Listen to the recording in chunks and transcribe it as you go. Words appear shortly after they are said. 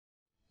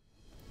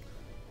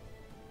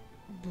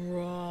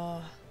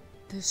Bruh.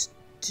 This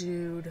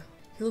dude.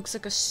 He looks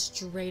like a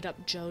straight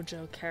up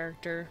JoJo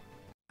character.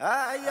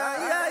 Ay,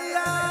 ay, ay,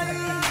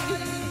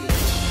 ay.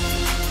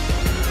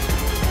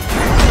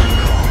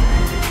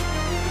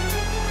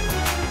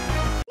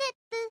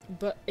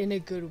 But in a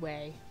good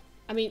way.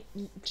 I mean,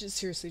 just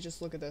seriously,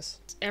 just look at this.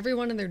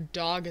 Everyone and their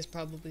dog has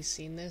probably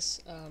seen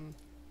this.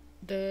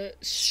 The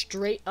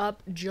straight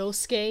up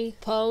Josuke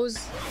pose.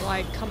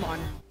 Like, come on.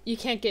 You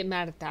can't get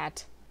mad at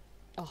that.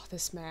 Oh,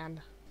 this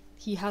man.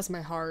 He has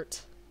my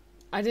heart.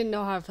 I didn't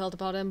know how I felt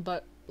about him,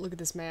 but look at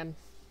this man.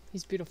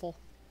 He's beautiful.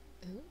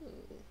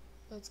 Ooh,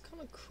 that's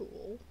kind of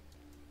cool.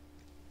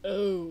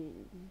 Oh.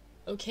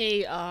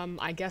 Okay,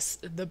 I guess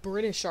the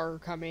British are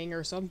coming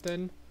or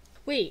something.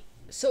 Wait,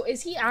 so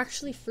is he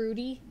actually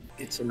fruity?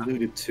 It's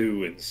alluded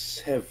to in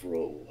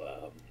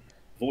several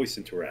voice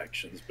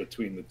interactions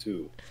between the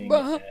two.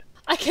 Bruh,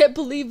 I can't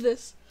believe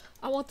this.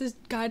 I want this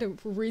guy to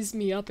raise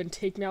me up and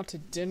take me out to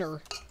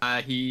dinner.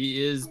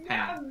 He is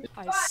Pam.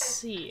 I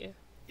see.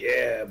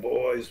 Yeah,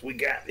 boys, we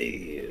got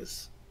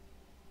these.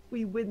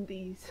 We win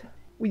these.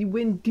 We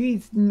win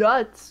these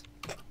nuts.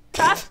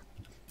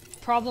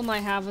 Problem I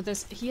have with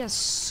this, he has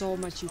so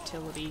much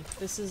utility.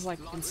 This is like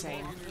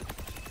insane.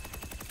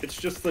 It's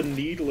just the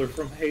Needler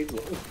from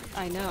Halo.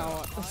 I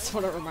know, that's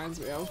what it reminds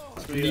me of.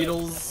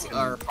 Needles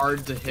are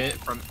hard to hit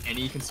from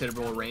any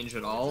considerable range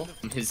at all.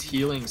 His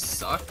healing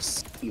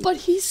sucks. But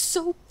he's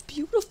so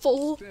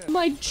beautiful.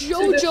 My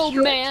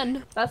JoJo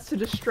man. That's to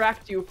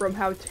distract you from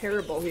how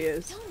terrible he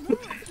is.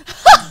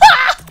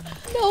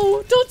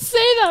 No, don't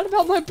say that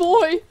about my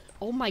boy.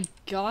 Oh my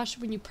gosh,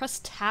 when you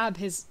press tab,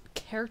 his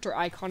character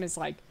icon is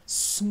like,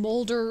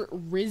 smolder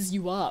Rizz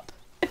you up.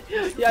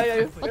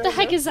 Yeah. What the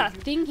heck is that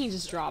thing he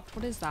just dropped?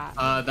 What is that?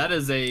 That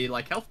is a,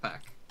 like, health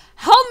pack.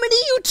 How many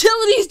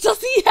utilities does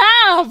he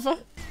have?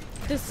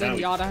 This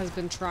Zenyatta has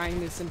been trying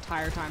this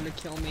entire time to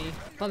kill me.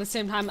 But at the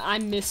same time,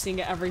 I'm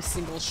missing every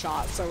single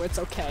shot, so it's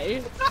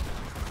okay.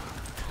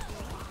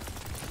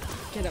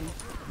 Get him.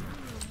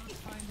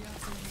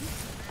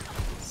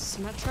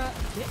 Symmetra,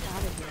 get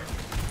out of here.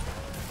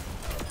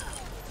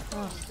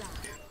 Ugh.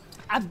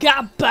 I've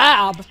got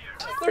Bab!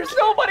 There's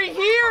nobody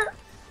here!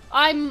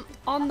 I'm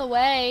on the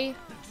way.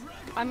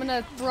 I'm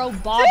gonna throw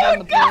Bob on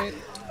the point.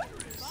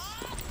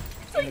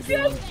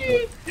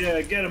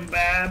 Yeah, get him,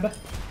 Bab.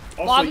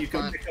 Also, Bob, you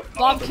can pick up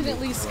Bob can at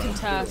least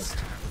contest.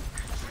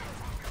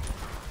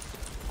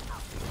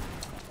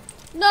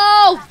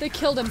 No! They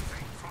killed him.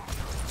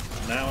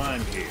 Now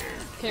I'm here.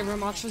 Okay,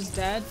 Ramatra's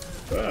dead.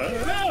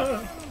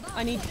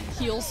 I need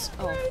heals.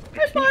 Oh.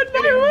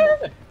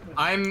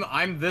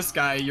 I'm this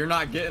guy, you're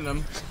not getting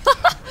him.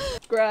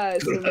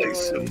 Grass.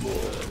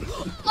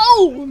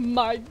 Oh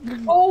my.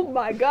 Oh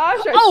my gosh!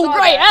 Oh,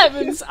 great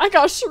heavens! I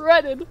got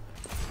shredded.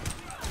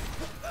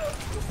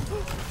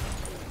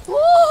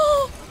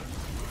 Oh.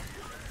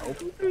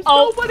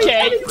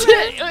 Okay,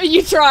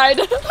 you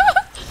tried.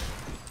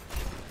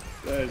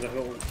 There's a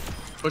whole...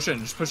 Push in,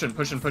 just push in.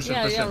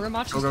 Yeah,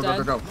 Ramatra's go.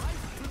 dead.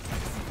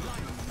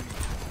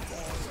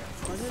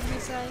 What did he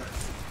say?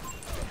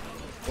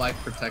 Life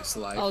protects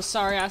life. Oh,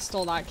 sorry, I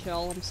stole that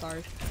kill. I'm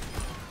sorry.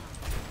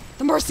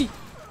 The Mercy!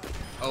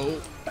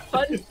 Oh.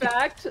 Fun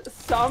fact,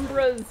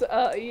 Sombra's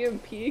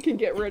EMP can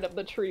get rid of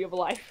the Tree of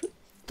Life.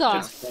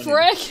 The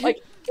frick?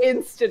 Like,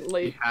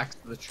 instantly. He hacked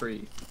the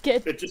tree.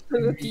 Get It just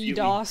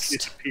DDoSed.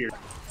 disappeared.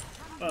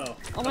 Oh.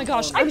 Oh my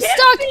gosh, I I'm can't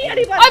stuck! see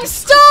anybody! I'm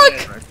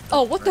stuck!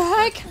 Oh, what the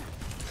heck?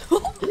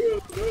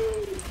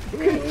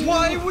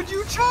 Why would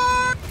you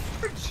charge?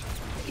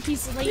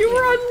 He's late. You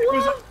were on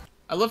one!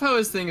 I love how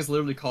his thing is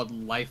literally called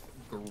Life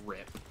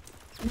Grip.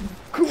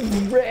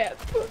 Grip.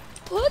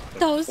 Put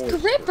those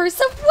grippers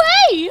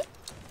away!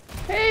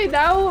 Hey,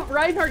 now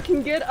Reinhardt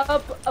can get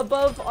up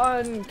above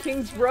on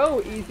King's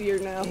Row easier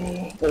now.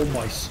 Oh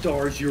my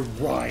stars, you're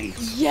right.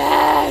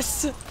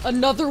 Yes!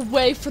 Another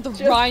way for the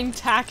Rhine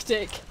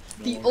tactic.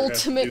 The we're gonna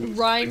have to ultimate do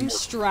Rhine more.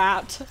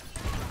 strat.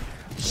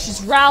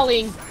 She's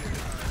rallying.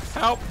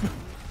 Help!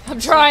 I'm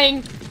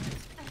trying.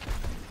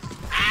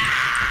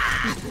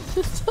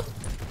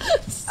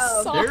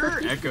 Oh, Sorry.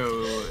 Their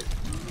echo.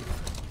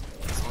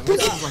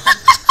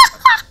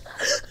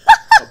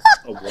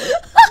 A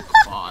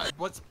what?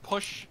 Let's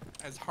push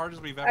as hard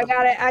as we've ever. I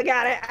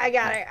got it.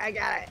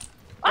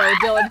 Go,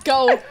 Dylan,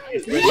 go.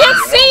 He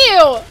can't see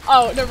you!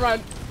 Oh, never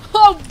mind.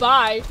 Oh,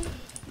 bye.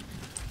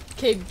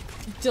 Okay,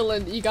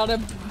 Dylan, you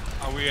gotta...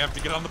 Oh, we have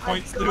to get on the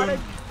point soon.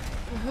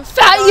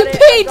 Fat UP,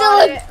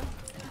 Dylan!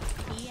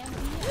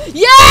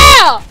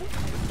 Yeah!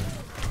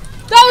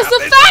 That was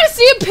the fattest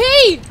UP!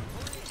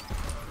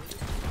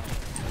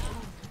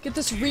 Get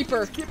this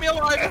Reaper. Keep me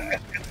alive.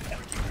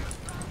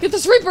 Get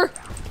this Reaper!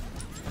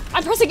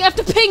 I'm pressing F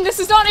to ping, this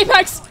is not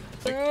Apex!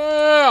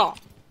 Yeah.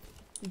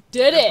 You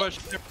did it! Push.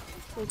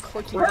 Little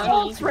quirky We're bunny.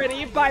 almost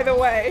ready, by the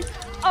way.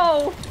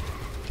 Oh.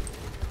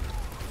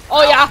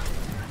 Oh yeah!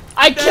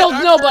 I killed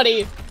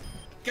nobody!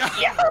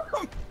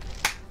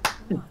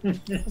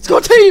 Let's go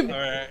team!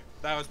 Alright,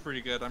 that was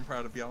pretty good. I'm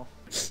proud of y'all.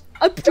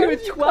 I'm doing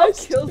 12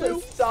 kills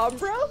as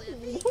Sombra?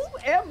 Who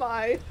am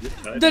I?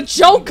 The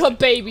Joker,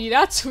 baby!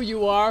 That's who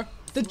you are!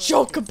 The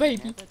Joker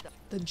baby.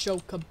 The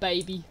Joker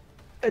baby.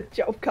 A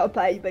Joker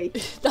baby.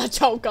 The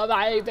Joker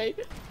baby.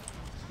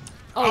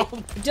 Oh,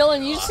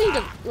 Dylan, you just need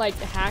to like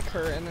hack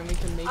her, and then we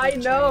can maybe I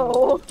try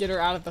know. and get her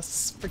out of the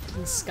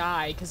freaking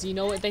sky. Because you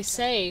know what they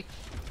say: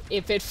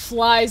 if it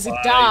flies, it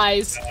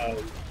dies.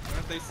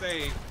 What they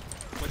say?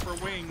 Flip her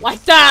wings.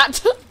 Like that.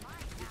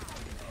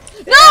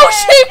 No,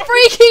 she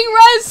freaking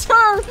rezzed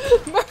her.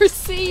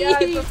 Mercy. Yeah,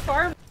 it's a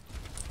farm.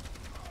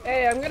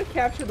 Hey, I'm gonna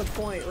capture the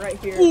point right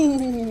here.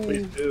 Ooh.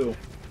 Please do.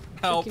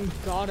 Help.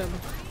 Freaking got him.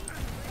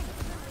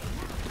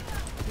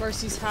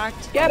 Mercy's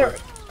hacked. Get her.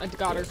 I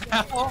got her.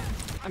 Help.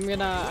 I'm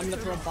gonna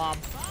throw a bomb.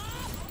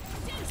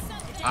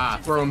 Ah,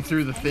 throw him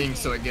through the thing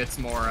so it gets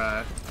more,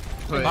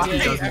 so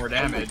it does more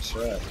damage.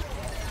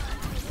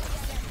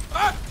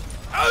 Ah!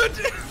 Oh,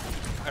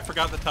 I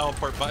forgot the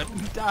teleport button.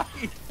 Died.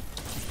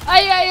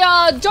 Hey,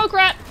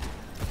 Junkrat!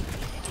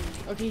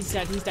 Okay, he's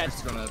dead, he's dead.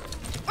 Just gonna...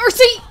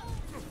 Mercy!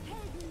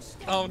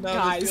 Oh no,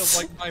 Guys. this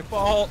feels like my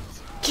fault.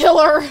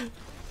 Killer!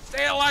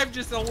 Stay alive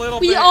just a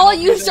little bit. We and all I'll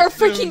be used there our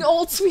freaking soon.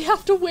 ults, we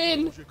have to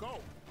win!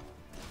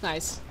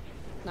 Nice.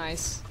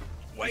 Nice.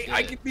 Wait,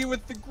 I can be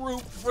with the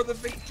group for the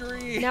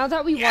victory. Now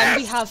that we won,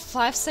 we have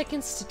 5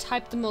 seconds to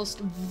type the most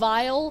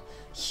vile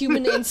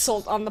human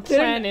insult on the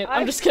planet.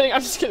 I'm just kidding,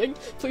 I'm just kidding.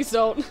 Please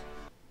don't. I'm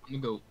gonna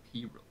go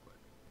pee real quick.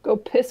 Go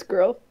piss,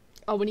 girl.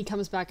 Oh, when he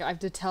comes back, I have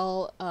to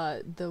tell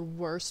the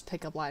worst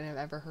pickup line I've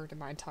ever heard in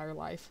my entire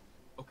life.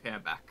 Okay,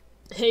 I'm back.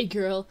 Hey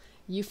girl,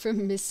 you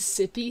from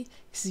Mississippi?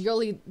 'Cause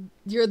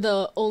you're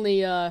the only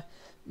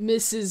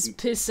Mrs.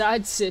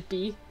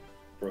 Piss-I'd-Sippy.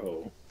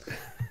 Bro.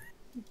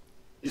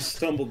 You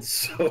stumbled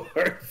so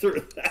hard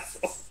through that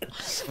one.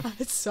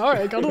 I'm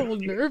sorry, I got a little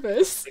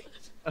nervous.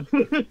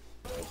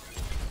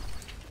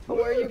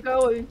 Where are you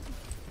going?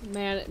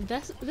 Man,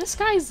 this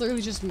guy is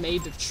literally just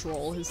made to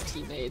troll his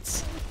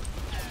teammates.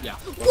 Yeah.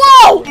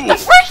 Whoa! The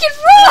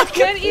freaking rock!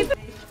 Can't even.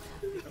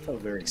 I felt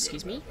very good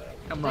Excuse about me?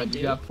 that. Come on,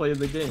 you gotta play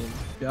the game.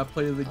 You gotta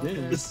play the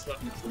game. The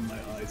sun's in my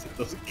eyes, it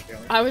doesn't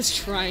count. I was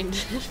trying to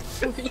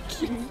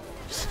freaking...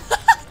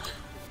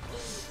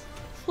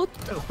 What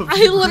the...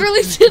 I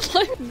literally did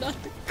like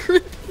nothing.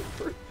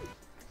 Gripweaver.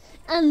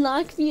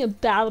 Unlock me a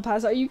battle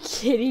pass, are you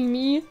kidding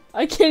me?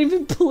 I can't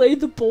even play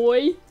the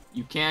boy.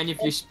 You can if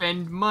you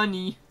spend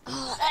money.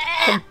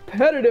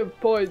 Competitive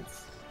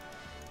points.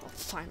 Oh,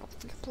 fine, I'll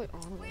play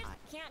on.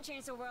 Can't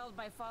change the world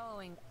by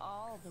following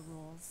all the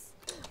rules.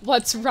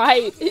 What's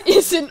right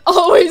isn't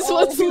always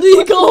what's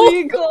legal.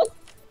 Legal.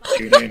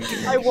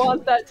 I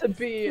want that to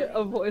be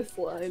a voice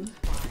line.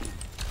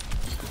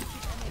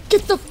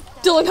 Get the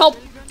Dylan, help!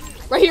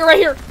 Right here, right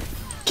here.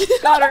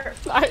 Got her.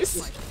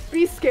 Nice.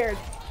 Be scared.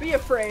 Be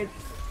afraid.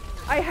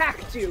 I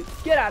hacked you.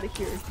 Get out of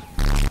here.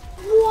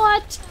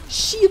 What?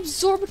 She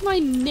absorbed my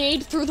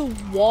nade through the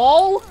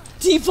wall?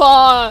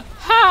 Diva!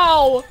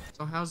 How?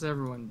 So how's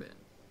everyone been?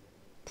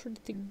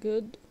 Pretty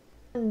good.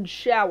 And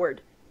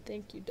showered.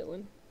 Thank you,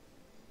 Dylan.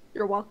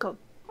 You're welcome.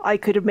 I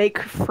could make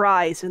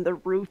fries in the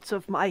roots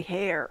of my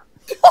hair.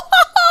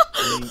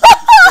 I mean,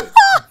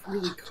 you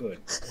really could.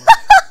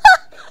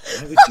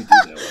 Why would you do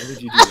that? Why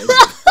would you do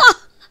that?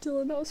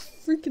 Dylan, that was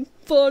freaking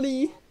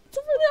funny.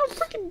 Remember how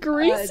freaking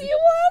greasy it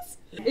was?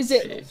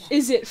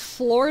 Is it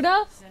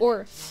Florida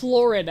or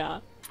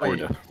Florida?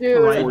 Florida.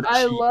 Dude, Fried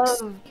I cheeks. love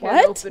can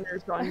What?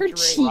 openers on I heard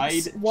drinks.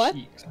 cheeks. Fried What?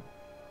 cheeks.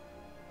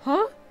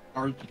 Huh?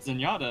 Or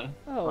zenyatta.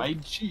 Oh.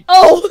 Fried cheeks.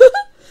 Oh!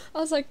 I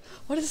was like,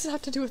 what does this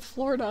have to do with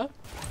Florida?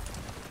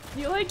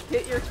 You like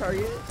hit your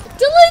target?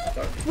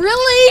 Dylan?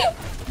 Really?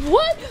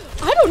 What?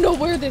 I don't know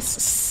where this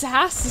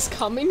sass is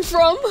coming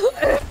from.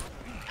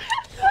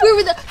 Where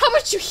were the- how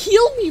about you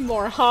heal me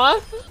more, huh?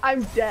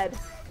 I'm dead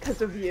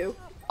because of you.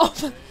 Oh.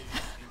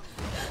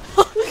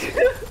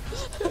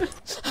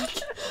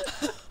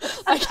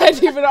 I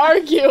can't even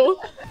argue.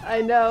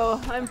 I know.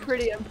 I'm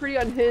pretty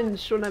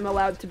unhinged when I'm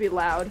allowed to be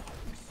loud.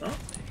 Oh,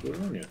 good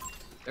on you.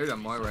 There's a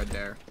Moira right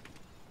there.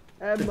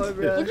 I'm Look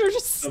over. at her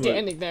just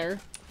standing there.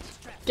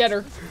 Get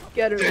her.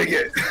 Get her.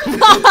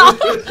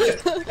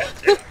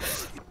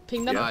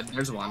 Ping them. God,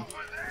 there's one.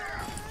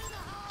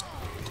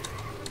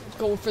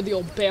 Going for the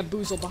old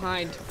bamboozle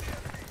behind.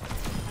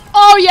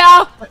 Oh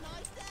yeah!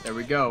 There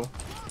we go.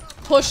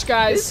 Push,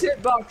 guys. This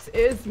hitbox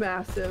is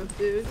massive,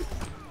 dude.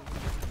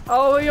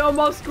 Oh, he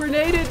almost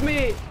grenaded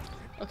me.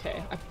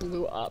 Okay, I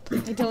blew up. Hey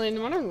Dylan,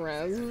 you wanna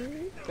res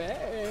me?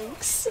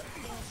 Thanks.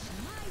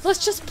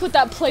 Let's just put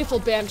that playful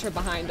banter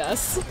behind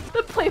us.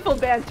 The playful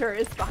banter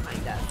is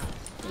behind us.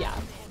 Yeah,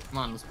 Come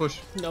on, let's push.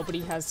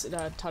 nobody has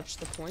touched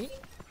the point.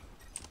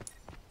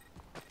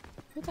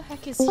 Who the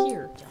heck is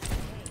here?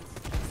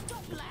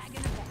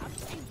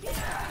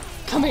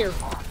 Come here.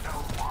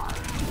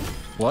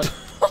 What?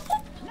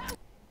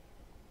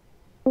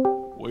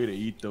 Way to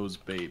eat those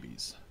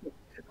babies.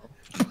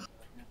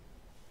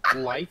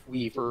 Life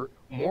weaver,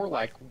 more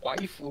like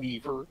wife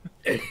weaver.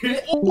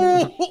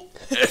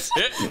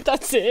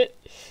 That's it.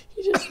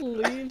 He just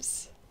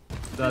leaves.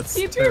 That's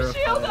Keep your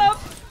terrifying. shield up.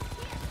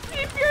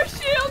 Keep your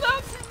shield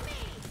up.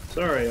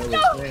 Sorry, I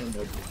was saying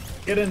that.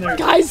 Get in there.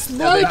 Guys, Yeah,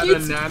 they look, had a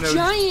it's nano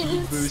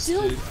giant. speed It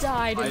still boosted.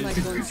 died in I- like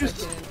 1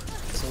 second.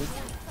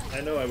 canceled.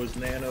 I know I was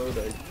nanoed,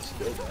 I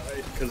still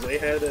died. Because they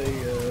had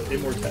a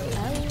immortality.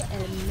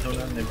 No,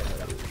 not an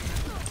immortality.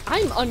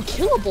 I'm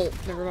unkillable.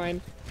 Never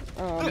mind.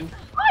 I'm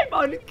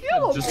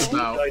unkillable. Just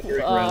about.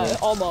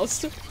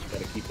 Almost.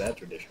 Gotta keep that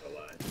tradition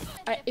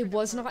alive. It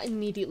was not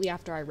immediately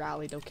after I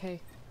rallied, okay?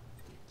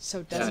 So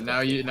it Yeah, doesn't.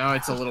 now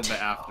it's a little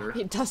bit after.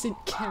 It doesn't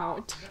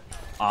count.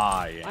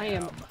 I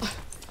am.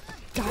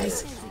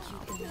 Guys,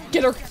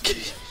 get her.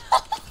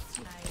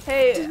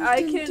 Hey,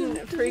 I can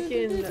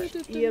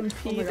freaking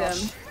EMP them.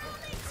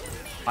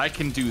 I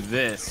can do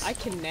this. I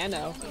can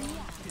nano.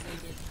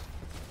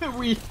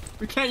 we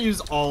can't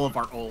use all of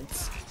our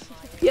ults.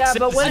 Yeah,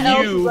 but when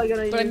else was I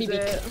gonna But I use mean,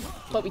 it?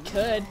 but we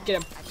could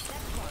get him.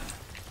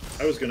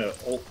 I was gonna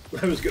ult.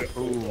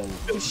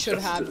 You should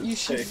have. You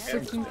should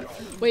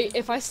freaking. Wait,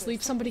 if I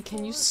sleep somebody,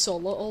 can you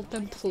solo ult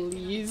them,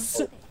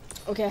 please?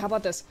 Okay, how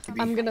about this?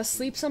 I'm gonna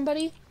sleep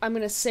somebody. I'm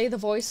gonna say the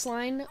voice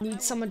line.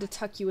 Need someone to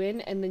tuck you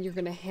in, and then you're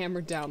gonna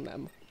hammer down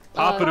them.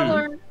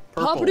 Papadoo.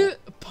 Purple.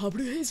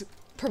 Papadoo.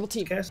 Purple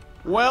team.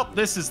 Well,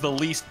 this is the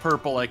least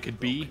purple I could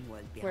be.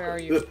 Where are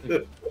you?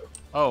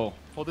 Oh,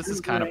 well, this is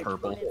kind of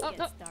purple. Oh,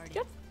 no.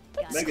 Yep.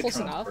 That's Megatron's close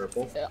enough.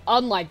 purple.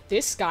 Unlike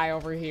this guy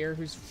over here,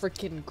 who's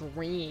freaking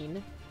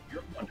green.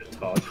 You're one to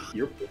talk.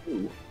 You're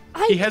blue.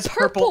 He has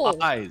purple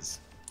eyes.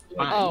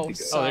 Oh, Oh,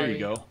 sorry. there you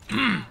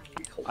go.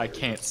 I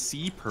can't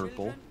see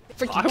purple.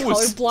 Freaking I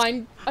was-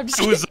 colorblind. I'm just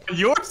I was kidding. on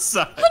your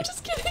side. I'm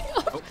just kidding.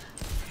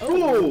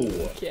 Oh!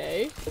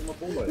 Okay. My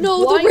boy.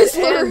 No, Blind the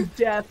Rizzler. and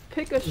death.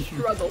 Pick a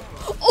struggle.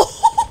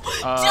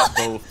 Oh,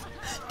 Both.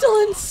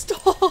 Dylan,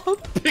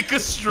 stop. Pick a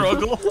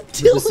struggle. The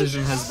Dylan,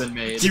 decision has been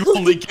made. You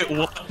only get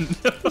one.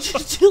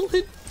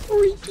 Dylan,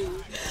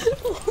 freaking.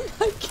 Oh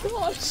my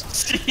gosh.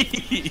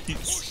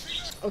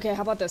 Jeez. Okay,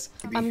 how about this?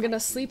 I'm gonna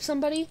sleep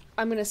somebody.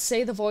 I'm gonna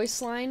say the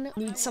voice line.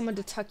 Need someone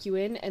to tuck you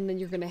in, and then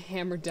you're gonna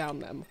hammer down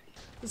them.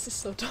 This is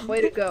so dumb.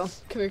 Way to go.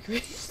 Come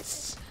here.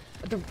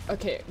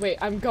 Okay, wait.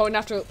 I'm going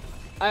after.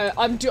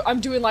 I'm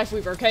doing Life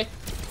Weaver. Okay.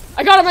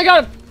 I got him. I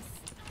got him.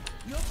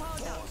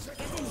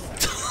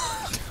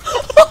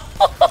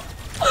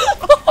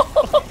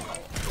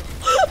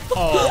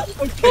 Oh,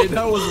 Okay,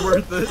 that was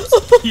worth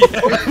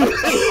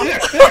it.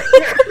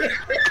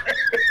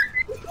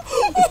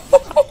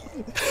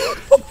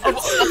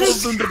 I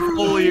wasn't the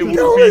bully, it would be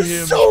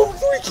him.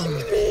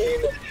 freaking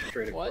mean.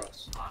 Straight What?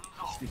 across.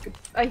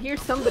 I hear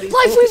somebody.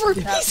 Life Weaver.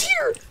 He's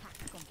here.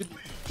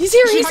 He's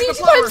here. He's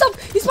by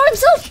himself. He's by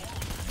himself.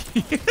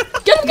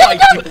 Get him. Get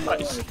him. Get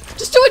him.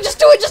 Just do it. Just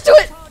do it. Just do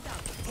it.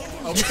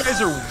 Oh, you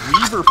guys are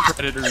Weaver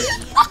predators.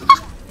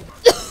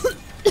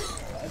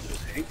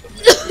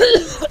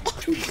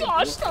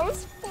 Gosh, that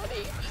was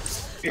funny.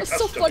 That's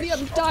so funny.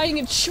 I'm dying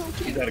and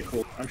choking. You got a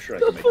cool. I'm sure I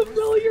The can make it.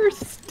 familiar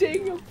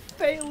sting of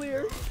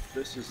failure.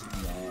 This is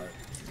not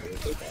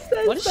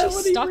good. What is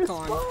she stuck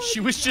on? She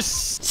was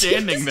just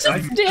standing She's there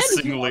just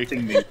standing. menacingly.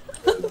 Haunting me. I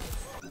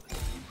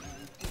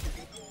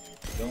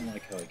don't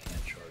like how I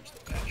can't charge the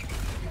patch.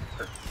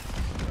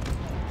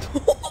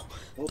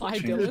 Bye,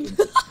 changes.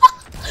 Dylan.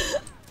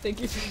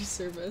 Thank you for your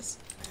service.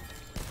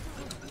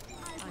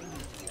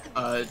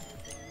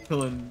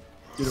 Dylan,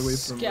 get away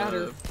from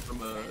Scatter.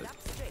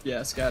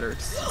 yeah, scatter.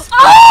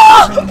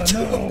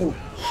 No!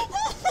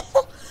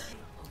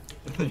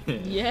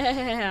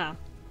 Yeah.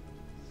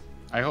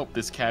 I hope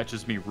this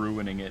catches me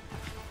ruining it.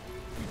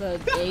 The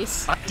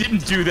ace. I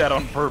didn't do that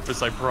on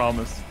purpose, I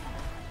promise.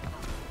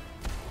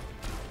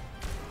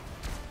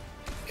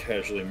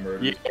 Casually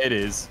murdered. Yeah, it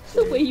is.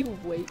 The way you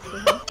wait for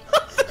him.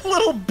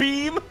 Little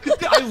beam!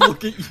 I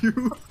look at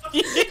you.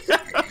 Yeah.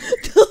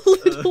 The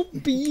little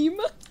beam.